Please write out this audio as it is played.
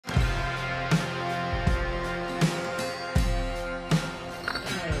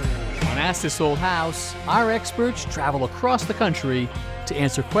Ask This Old House, our experts travel across the country to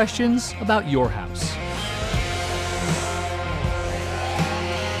answer questions about your house.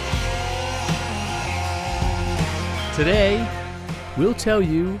 Today, we'll tell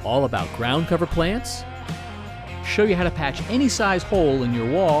you all about ground cover plants, show you how to patch any size hole in your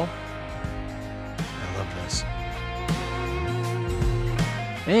wall. I love this.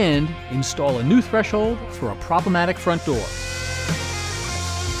 And install a new threshold for a problematic front door.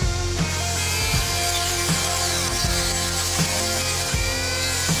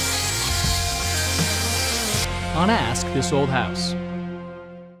 On Ask This Old House.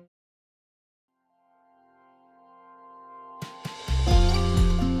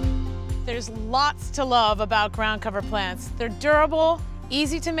 There's lots to love about ground cover plants. They're durable,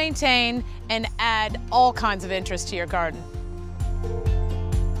 easy to maintain, and add all kinds of interest to your garden.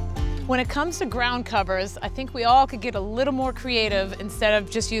 When it comes to ground covers, I think we all could get a little more creative instead of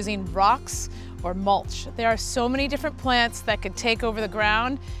just using rocks or mulch. There are so many different plants that could take over the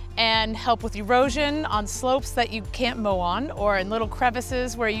ground and help with erosion on slopes that you can't mow on, or in little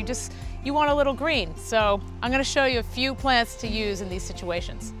crevices where you want a little green. So I'm going to show you a few plants to use in these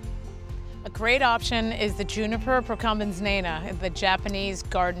situations. A great option is the Juniper procumbens nana, the Japanese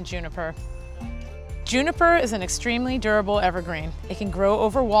garden juniper. Juniper is an extremely durable evergreen. It can grow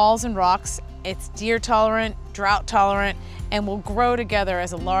over walls and rocks. It's deer tolerant, drought tolerant, and will grow together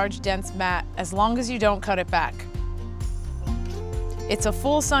as a large, dense mat as long as you don't cut it back. It's a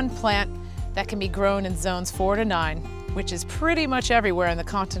full sun plant that can be grown in zones 4 to 9, which is pretty much everywhere in the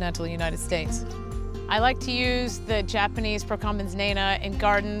continental United States. I like to use the Japanese procumbens nana in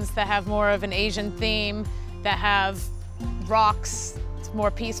gardens that have more of an Asian theme, that have rocks. It's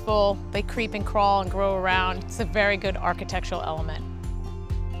more peaceful. They creep and crawl and grow around. It's a very good architectural element.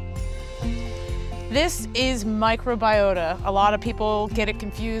 This is microbiota. A lot of people get it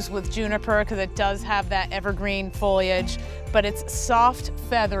confused with juniper because it does have that evergreen foliage, but it's soft,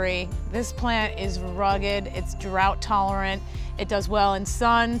 feathery. This plant is rugged, it's drought tolerant. It does well in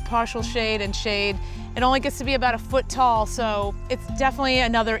sun, partial shade, and shade. It only gets to be about a foot tall, so it's definitely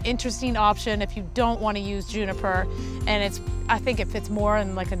another interesting option if you don't want to use juniper, and I think it fits more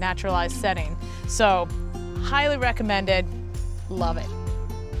in like a naturalized setting. So, highly recommended, love it.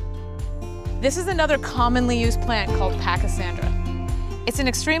 This is another commonly used plant called Pachysandra. It's an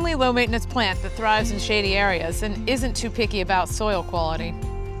extremely low maintenance plant that thrives in shady areas and isn't too picky about soil quality.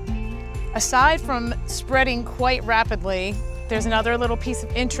 Aside from spreading quite rapidly, there's another little piece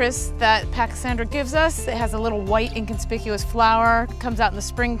of interest that Pachysandra gives us. It has a little white inconspicuous flower, comes out in the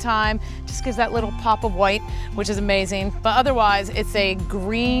springtime, just gives that little pop of white, which is amazing. But otherwise, it's a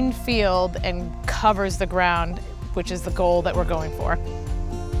green field and covers the ground, which is the goal that we're going for.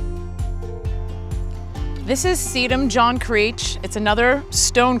 This is Sedum John Creech. It's another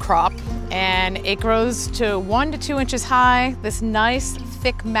stone crop, and it grows to 1 to 2 inches high, this nice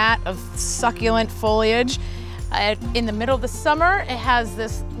thick mat of succulent foliage. In the middle of the summer, it has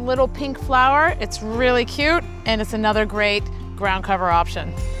this little pink flower. It's really cute, and it's another great ground cover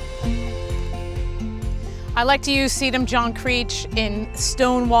option. I like to use Sedum John Creech in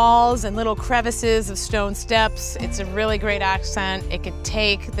stone walls and little crevices of stone steps. It's a really great accent. It could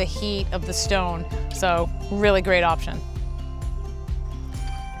take the heat of the stone, so really great option.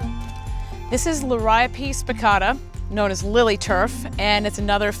 This is Liriope spicata, known as lily turf, and it's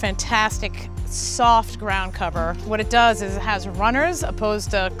another fantastic soft ground cover. What it does is it has runners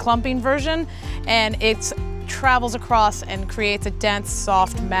opposed to clumping version, and it travels across and creates a dense,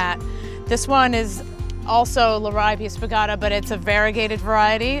 soft mat. This one is also Liriope spicata, but it's a variegated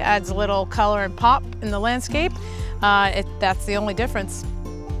variety, adds a little color and pop in the landscape. That's the only difference.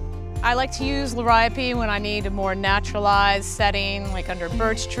 I like to use Liriope when I need a more naturalized setting, like under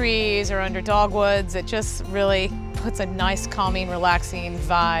birch trees or under dogwoods. It just really puts a nice, calming, relaxing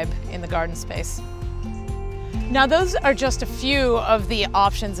vibe in the garden space. Now those are just a few of the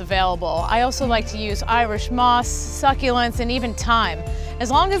options available. I also like to use Irish moss, succulents, and even thyme. As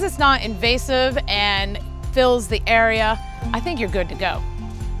long as it's not invasive and fills the area, I think you're good to go.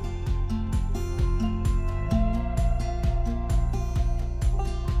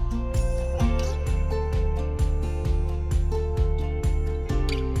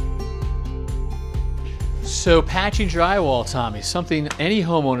 So patching drywall, Tommy, something any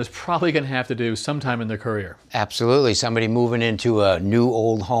homeowner is probably going to have to do sometime in their career. Absolutely. Somebody moving into a new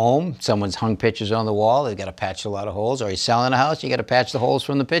old home, someone's hung pictures on the wall, they've got to patch a lot of holes. Or you're selling a house, you got to patch the holes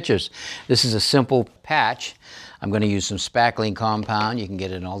from the pictures. This is a simple patch. I'm going to use some spackling compound. You can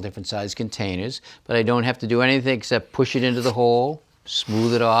get it in all different size containers, but I don't have to do anything except push it into the hole,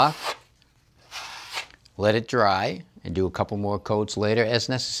 smooth it off, let it dry, and do a couple more coats later as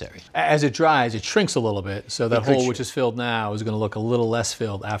necessary. As it dries, it shrinks a little bit, so that hole which is filled now is going to look a little less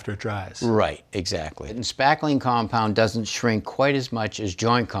filled after it dries. Right, exactly. And spackling compound doesn't shrink quite as much as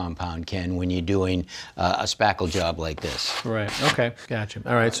joint compound can when you're doing a spackle job like this. Right, okay, gotcha.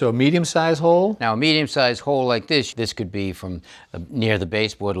 All right, so a medium-sized hole? Now a medium-sized hole like this could be from near the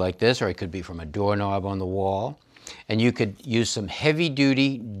baseboard like this, or it could be from a doorknob on the wall. And you could use some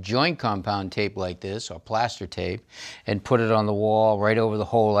heavy-duty joint compound tape like this, or plaster tape, and put it on the wall right over the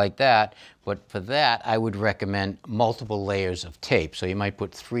hole like that. But for that, I would recommend multiple layers of tape. So you might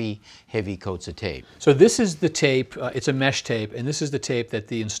put 3 heavy coats of tape. So this is the tape, it's a mesh tape, and this is the tape that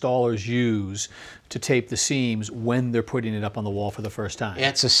the installers use to tape the seams when they're putting it up on the wall for the first time.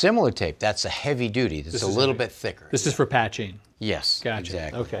 It's a similar tape. That's a heavy-duty. It's a little bit thicker. This is for patching. Yes, gotcha.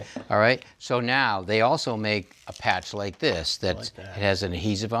 Exactly. Okay. All right, so now they also make a patch like this it has an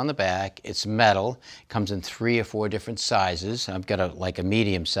adhesive on the back. It's metal, comes in 3 or 4 different sizes. I've got like a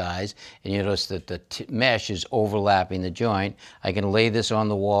medium size, and you notice that the mesh is overlapping the joint. I can lay this on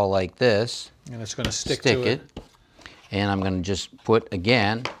the wall like this. And it's going to stick to it. And I'm going to just put,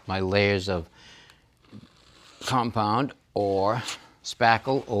 again, my layers of compound or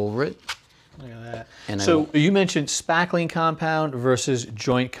spackle over it. Look at that. And so you mentioned spackling compound versus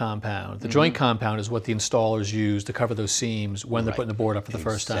joint compound. The joint compound is what the installers use to cover those seams when they're putting the board up for the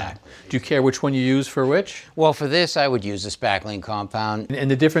first time. Do you care which one you use for which? Well, for this, I would use the spackling compound. And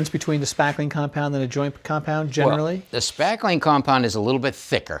the difference between the spackling compound and a joint compound generally? Well, the spackling compound is a little bit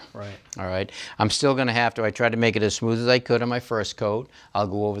thicker. Right. All right. I'm still going to have to, I tried to make it as smooth as I could on my first coat. I'll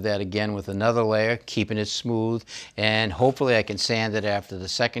go over that again with another layer, keeping it smooth, and hopefully I can sand it after the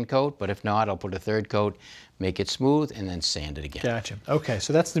second coat, but if not, I'll put a third coat, make it smooth, and then sand it again. Gotcha. Okay,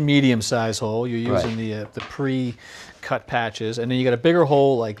 so that's the medium-sized hole. You're using the pre-cut patches, and then you got a bigger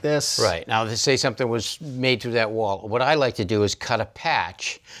hole like this. Right. Now, to say something was made through that wall, what I like to do is cut a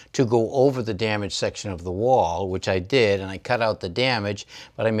patch to go over the damaged section of the wall, which I did, and I cut out the damage,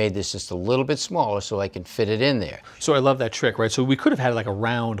 but I made this just a little bit smaller so I can fit it in there. So I love that trick, right? So we could have had like a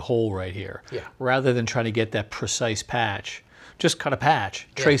round hole right here. Yeah. Rather than trying to get that precise patch. Just cut a patch,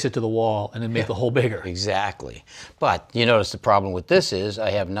 trace it to the wall, and then make the hole bigger. Exactly. But you notice the problem with this is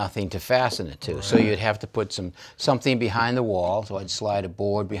I have nothing to fasten it to. Right. So you'd have to put something behind the wall. So I'd slide a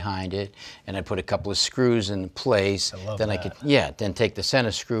board behind it, and I'd put a couple of screws in place. I love then that. I could, then take the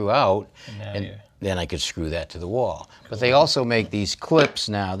center screw out, and then I could screw that to the wall. Cool. But they also make these clips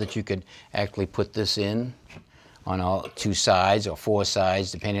now that you could actually put this in on all 2 sides or 4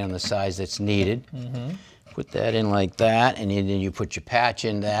 sides, depending on the size that's needed. Put that in like that, and then you put your patch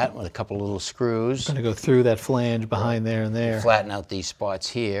in that with a couple little screws. Going to go through that flange behind there and there. Flatten out these spots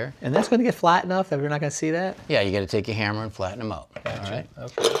here. And that's going to get flat enough that we're not going to see that? Yeah, you got to take your hammer and flatten them out. Gotcha. All right.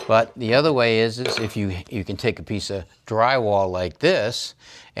 Okay. But the other way is if you can take a piece of drywall like this,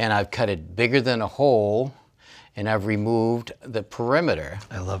 and I've cut it bigger than a hole, and I've removed the perimeter.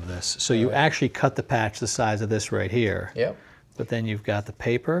 I love this. So you actually cut the patch the size of this right here. Yep. But then you've got the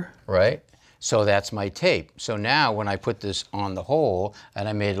paper. Right. So that's my tape. So now when I put this on the hole, and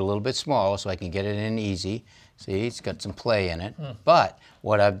I made it a little bit smaller so I can get it in easy. See, it's got some play in it. But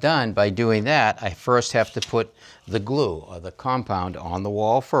what I've done by doing that, I first have to put the glue or the compound on the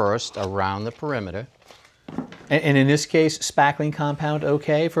wall first around the perimeter. And in this case, spackling compound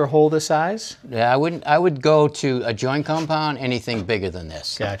okay for a hole this size? Yeah, I would go to a joint compound, anything bigger than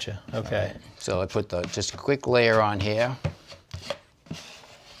this. Gotcha. Okay. Right. So I put just a quick layer on here.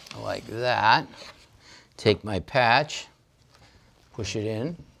 Like that. Take my patch, push it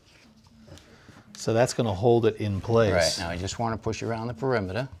in. So that's going to hold it in place. Right, now I just want to push around the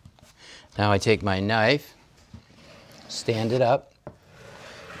perimeter. Now I take my knife, stand it up.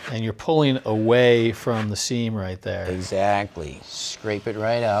 And you're pulling away from the seam right there. Exactly. Scrape it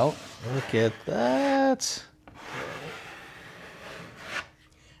right out. Look at that.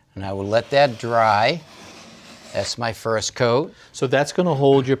 And I will let that dry. That's my first coat. So that's going to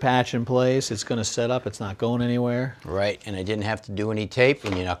hold your patch in place. It's going to set up. It's not going anywhere. Right, and I didn't have to do any tape,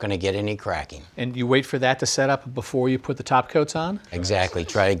 and you're not going to get any cracking. And you wait for that to set up before you put the top coats on? Exactly.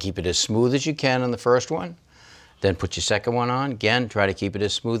 Try to keep it as smooth as you can on the first one. Then put your second one on. Again, try to keep it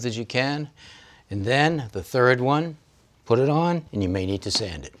as smooth as you can. And then the third one, put it on, and you may need to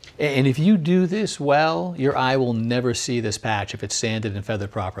sand it. And if you do this well, your eye will never see this patch if it's sanded and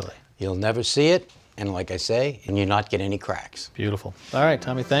feathered properly. You'll never see it, and like I say, and you'll not get any cracks. Beautiful. All right,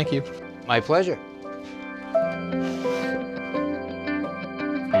 Tommy, thank you. My pleasure.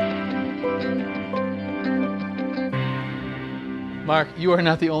 Mark, you are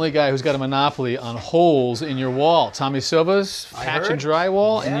not the only guy who's got a monopoly on holes in your wall. Tommy Silva's patching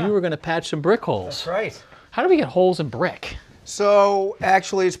drywall, and you were going to patch some brick holes. That's right. How do we get holes in brick? So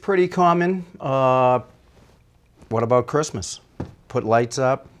actually it's pretty common. What about Christmas? Put lights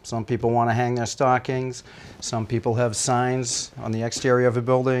up. Some people want to hang their stockings. Some people have signs on the exterior of a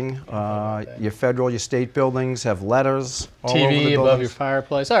building. Your federal, your state buildings have letters all over the TV buildings. above your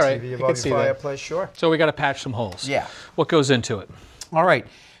fireplace. All right, TV I above can see your that. fireplace, sure. So we got to patch some holes. Yeah. What goes into it? All right,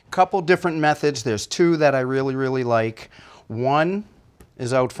 couple different methods. There's two that I really, really like. One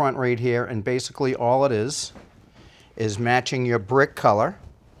is out front right here, and basically all it is matching your brick color,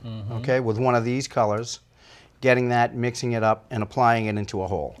 okay, with one of these colors, getting that, mixing it up, and applying it into a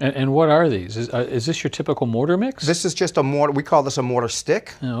hole. And what are these? Is this your typical mortar mix? This is just a mortar. We call this a mortar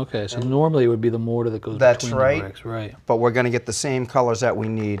stick. Oh, okay. So normally it would be the mortar that goes That's between right. the bricks, right? But we're going to get the same colors that we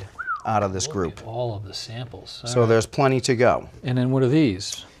need out of this group. All of the samples. So there's plenty to go. And then what are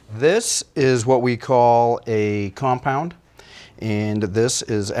these? This is what we call a compound. And this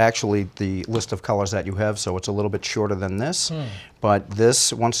is actually the list of colors that you have, so it's a little bit shorter than this. But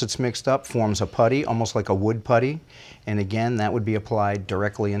this, once it's mixed up, forms a putty, almost like a wood putty. And again, that would be applied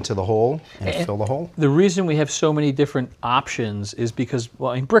directly into the hole and fill the hole. The reason we have so many different options is because,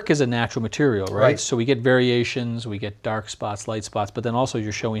 well, I mean, brick is a natural material, right? So we get variations, we get dark spots, light spots, but then also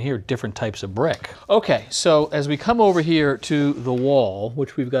you're showing here different types of brick. Okay, so as we come over here to the wall,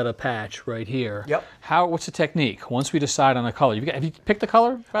 which we've got a patch right here. Yep. What's the technique? Once we decide on a color, have you picked the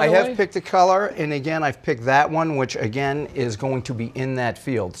color, by I the way? have picked a color, and again, I've picked that one, which again is going to be in that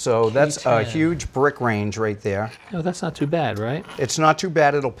field. So that's a huge brick range right there. No, that's not too bad, right? It's not too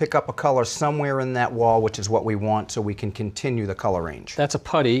bad. It'll pick up a color somewhere in that wall, which is what we want, so we can continue the color range. That's a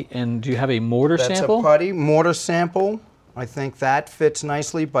putty, and do you have a mortar sample? That's a putty, mortar sample. I think that fits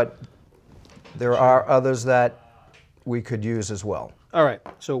nicely, but there are others that we could use as well. All right,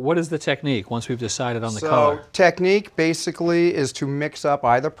 so what is the technique once we've decided on the color? So technique basically is to mix up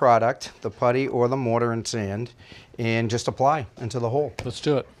either product, the putty or the mortar and sand, and just apply into the hole. Let's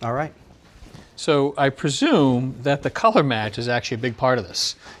do it. All right. So I presume that the color match is actually a big part of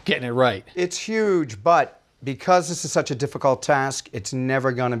this, getting it right. It's huge, but because this is such a difficult task, it's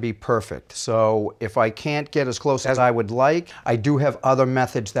never going to be perfect. So if I can't get as close as I would like, I do have other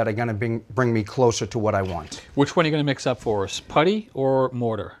methods that are going to bring me closer to what I want. Which one are you going to mix up for us, putty or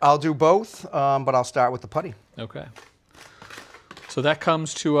mortar? I'll do both, but I'll start with the putty. Okay. So that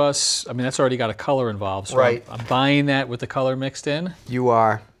comes to us, I mean, that's already got a color involved. So right. I'm buying that with the color mixed in? You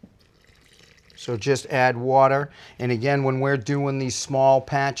are. So just add water. And again, when we're doing these small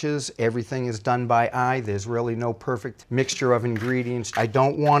patches, everything is done by eye. There's really no perfect mixture of ingredients. I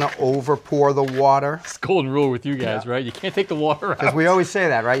don't want to over pour the water. It's the golden rule with you guys, right? You can't take the water out. Because we always say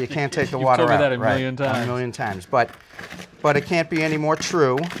that, right? You can't take the water out. You've told me that a million times. A million times. But it can't be any more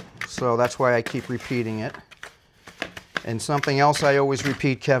true. So that's why I keep repeating it. And something else I always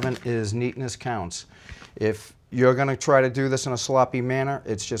repeat, Kevin, is neatness counts. If you're going to try to do this in a sloppy manner,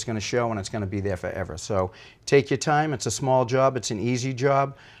 it's just going to show and it's going to be there forever. So take your time. It's a small job. It's an easy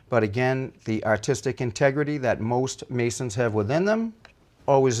job. But again, the artistic integrity that most masons have within them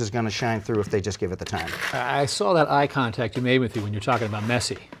always is going to shine through if they just give it the time. I saw that eye contact you made with you when you're talking about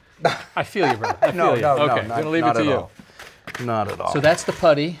messy. I feel you, brother. I feel No, you. no, okay, no, I'm going to leave it to you. Not at all. So that's the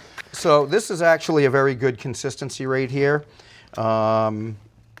putty. So this is actually a very good consistency right here. Oh,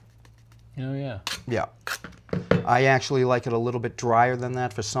 yeah. Yeah. I actually like it a little bit drier than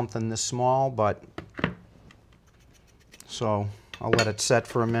that for something this small, but so I'll let it set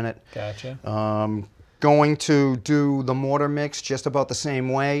for a minute. Gotcha. Going to do the mortar mix just about the same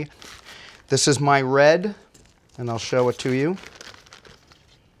way. This is my red, and I'll show it to you.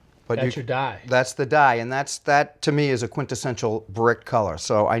 But that's your dye. That's the dye, and that to me is a quintessential brick color.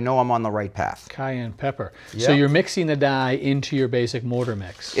 So I know I'm on the right path. Cayenne pepper. Yep. So you're mixing the dye into your basic mortar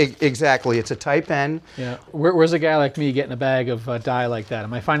mix. Exactly. It's a type N. Yeah. Where's a guy like me getting a bag of dye like that?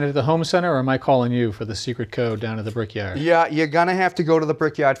 Am I finding it at the home center, or am I calling you for the secret code down at the brickyard? Yeah, you're gonna have to go to the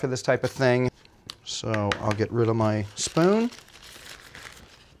brickyard for this type of thing. So I'll get rid of my spoon.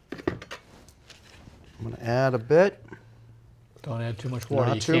 I'm gonna add a bit. Don't add too much water.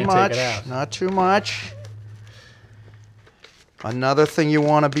 Not you too can't much. Take it out. Not too much. Another thing you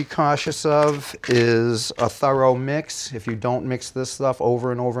want to be cautious of is a thorough mix. If you don't mix this stuff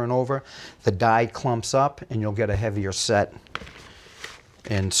over and over and over, the dye clumps up and you'll get a heavier set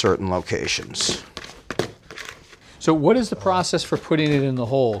in certain locations. So what is the process for putting it in the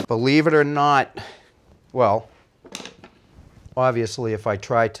hole? Believe it or not, well, obviously if I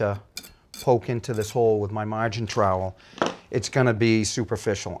try to poke into this hole with my margin trowel, it's going to be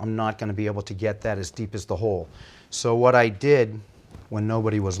superficial. I'm not going to be able to get that as deep as the hole. So what I did when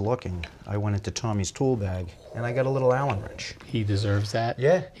nobody was looking, I went into Tommy's tool bag and I got a little Allen wrench. He deserves that.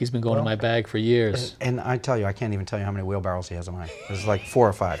 Yeah. He's been going to my bag for years. And I tell you, I can't even tell you how many wheelbarrows he has on mine. There's like 4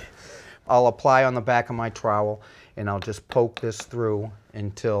 or 5. I'll apply on the back of my trowel and I'll just poke this through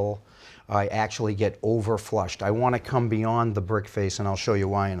until I actually get over flushed. I want to come beyond the brick face, and I'll show you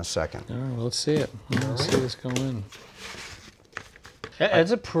why in a second. All right, well, let's see it. Let's see this go in.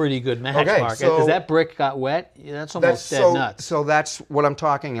 That's a pretty good match, Mark. So Because that brick got wet, that's almost dead nuts. So that's what I'm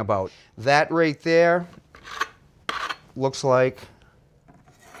talking about. That right there looks like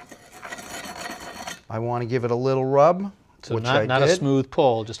I want to give it a little rub. So not a smooth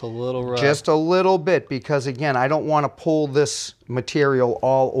pull, just a little rub. Just a little bit, because again, I don't want to pull this material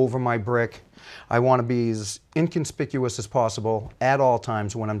all over my brick. I want to be as inconspicuous as possible at all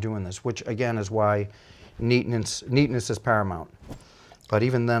times when I'm doing this, which again is why neatness is paramount. But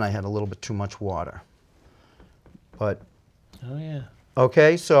even then I had a little bit too much water. But oh yeah.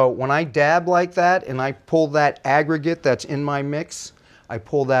 Okay, so when I dab like that and I pull that aggregate that's in my mix, I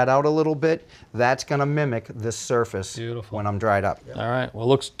pull that out a little bit, that's going to mimic this surface when I'm dried up. All right, well,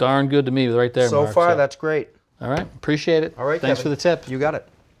 looks darn good to me right there, So Mark. far, that's great. All right, appreciate it. All right, thanks Kevin. for the tip. You got it.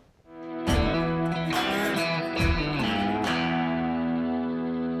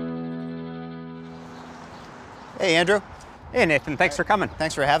 Hey, Andrew. Hey, Nathan, thanks for coming.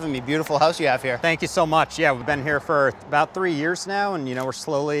 Thanks for having me. Beautiful house you have here. Thank you so much. Yeah, we've been here for about 3 years now, and we're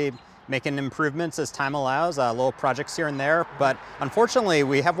slowly making improvements as time allows, little projects here and there. But unfortunately,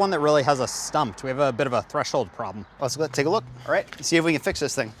 we have one that really has us stumped. We have a bit of a threshold problem. Let's go take a look. All right, see if we can fix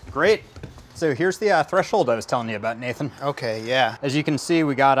this thing. Great. So here's the threshold I was telling you about, Nathan. Okay, yeah. As you can see,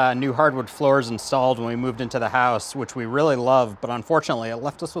 we got new hardwood floors installed when we moved into the house, which we really love, but unfortunately, it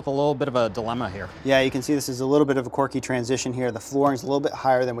left us with a little bit of a dilemma here. Yeah, you can see this is a little bit of a quirky transition here. The flooring's a little bit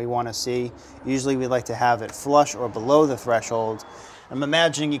higher than we want to see. Usually we like to have it flush or below the threshold. I'm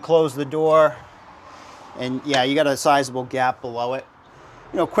imagining you close the door, and yeah, you got a sizable gap below it.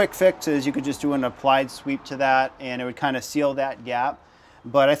 Quick fix is you could just do an applied sweep to that, and it would kind of seal that gap.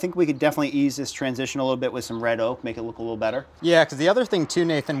 But I think we could definitely ease this transition a little bit with some red oak, make it look a little better. Yeah, because the other thing too,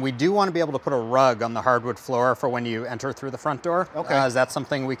 Nathan, we do want to be able to put a rug on the hardwood floor for when you enter through the front door. Okay. Is that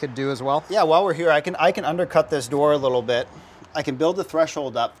something we could do as well? Yeah, while we're here, I can undercut this door a little bit. I can build the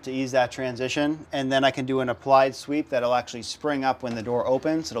threshold up to ease that transition, and then I can do an applied sweep that'll actually spring up when the door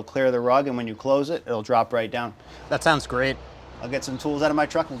opens. It'll clear the rug, and when you close it, it'll drop right down. That sounds great. I'll get some tools out of my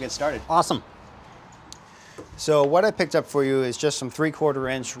truck and we'll get started. Awesome. So what I picked up for you is just some 3/4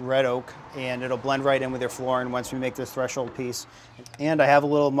 inch red oak, and it'll blend right in with your flooring once we make this threshold piece. And I have a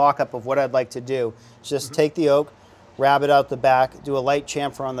little mock-up of what I'd like to do. Just take the oak, wrap it out the back, do a light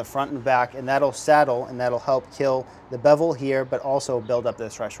chamfer on the front and back, and that'll saddle and that'll help kill the bevel here, but also build up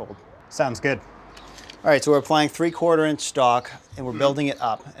this threshold. Sounds good. All right, so we're applying 3/4 inch stock and we're building it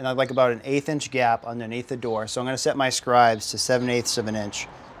up. And I'd like about an 1/8 inch gap underneath the door. So I'm gonna set my scribes to 7/8 of an inch.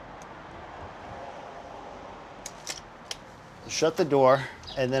 Shut the door,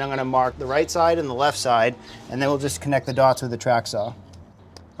 and then I'm gonna mark the right side and the left side, and then we'll just connect the dots with the track saw.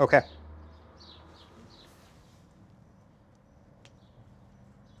 Okay.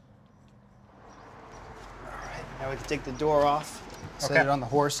 All right, now we can take the door off, set Okay. it on the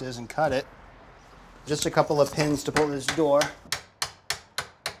horses and cut it. Just a couple of pins to pull this door.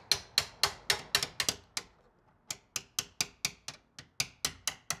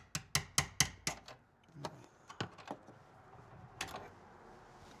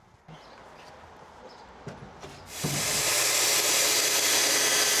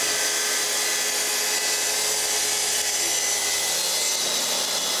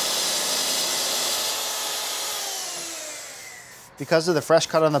 Because of the fresh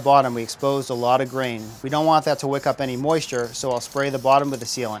cut on the bottom, we exposed a lot of grain. We don't want that to wick up any moisture, so I'll spray the bottom with a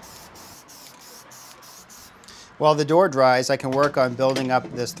sealant. While the door dries, I can work on building up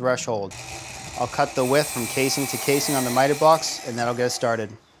this threshold. I'll cut the width from casing to casing on the miter box, and that'll get us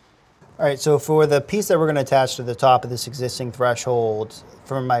started. All right, so for the piece that we're gonna attach to the top of this existing threshold,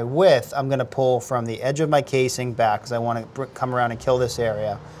 for my width, I'm gonna pull from the edge of my casing back, because I wanna come around and kill this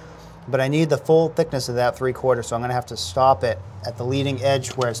area. But I need the full thickness of that 3/4, so I'm gonna have to stop it at the leading edge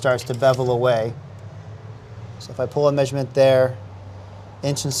where it starts to bevel away. So if I pull a measurement there,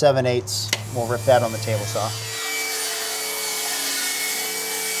 1 7/8, we'll rip that on the table saw.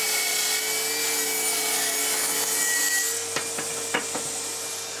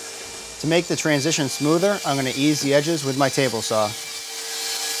 To make the transition smoother, I'm gonna ease the edges with my table saw.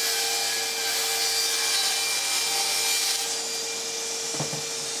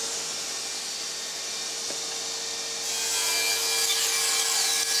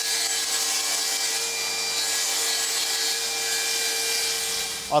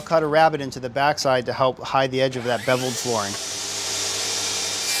 I'll cut a rabbet into the backside to help hide the edge of that beveled flooring.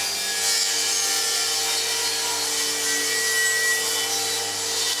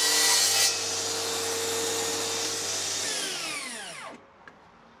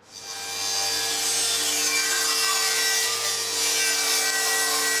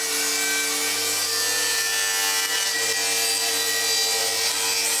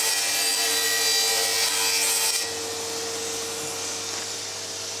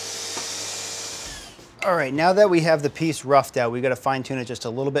 All right, now that we have the piece roughed out, we got to fine tune it just a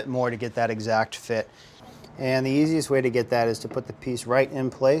little bit more to get that exact fit. And the easiest way to get that is to put the piece right in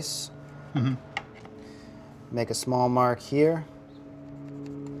place. Make a small mark here.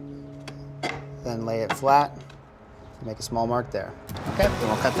 Then lay it flat. Make a small mark there. Okay, then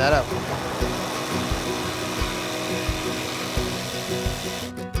we'll cut that out.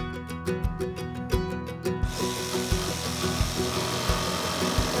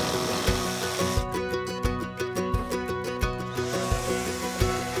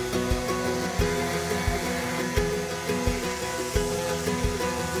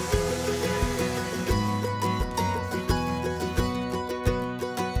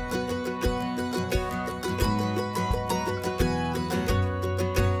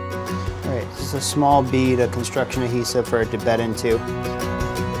 A small bead of construction adhesive for it to bed into.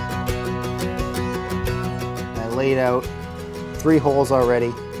 I laid out 3 holes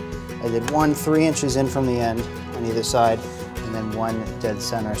already. I did one 3 inches in from the end on either side, and then one dead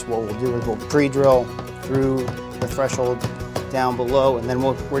center. So what we'll do is we'll pre-drill through the threshold down below, and then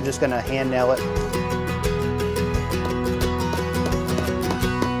we're just going to hand nail it.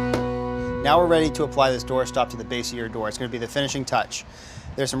 Now we're ready to apply this door stop to the base of your door. It's going to be the finishing touch.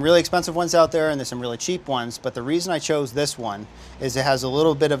 There's some really expensive ones out there and there's some really cheap ones, but the reason I chose this one is it has a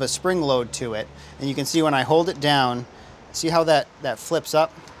little bit of a spring load to it. And you can see when I hold it down, see how that flips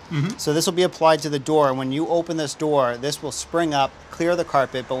up? So this will be applied to the door, and when you open this door, this will spring up, clear the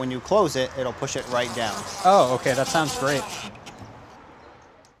carpet, but when you close it, it'll push it right down. Oh, okay, that sounds great.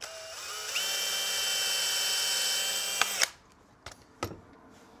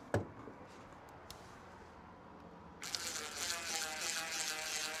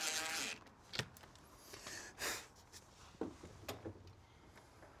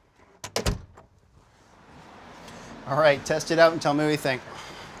 All right, test it out and tell me what you think.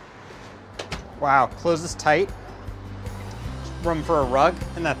 Wow, close this tight. Room for a rug,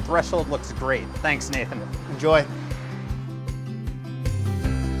 and that threshold looks great. Thanks, Nathan. Enjoy.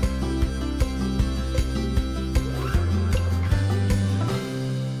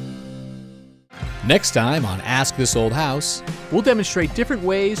 Next time on Ask This Old House, we'll demonstrate different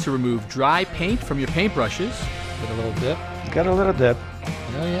ways to remove dry paint from your paintbrushes. Get a little dip. Got a little dip.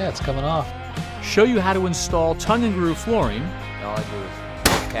 Oh yeah, it's coming off. Show you how to install tongue and groove flooring. All I do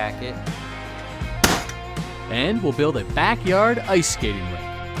is tack it. And we'll build a backyard ice skating rink.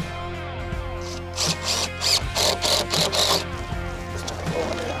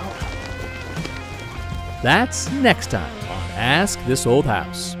 That's next time on Ask This Old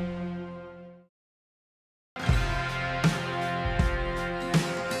House.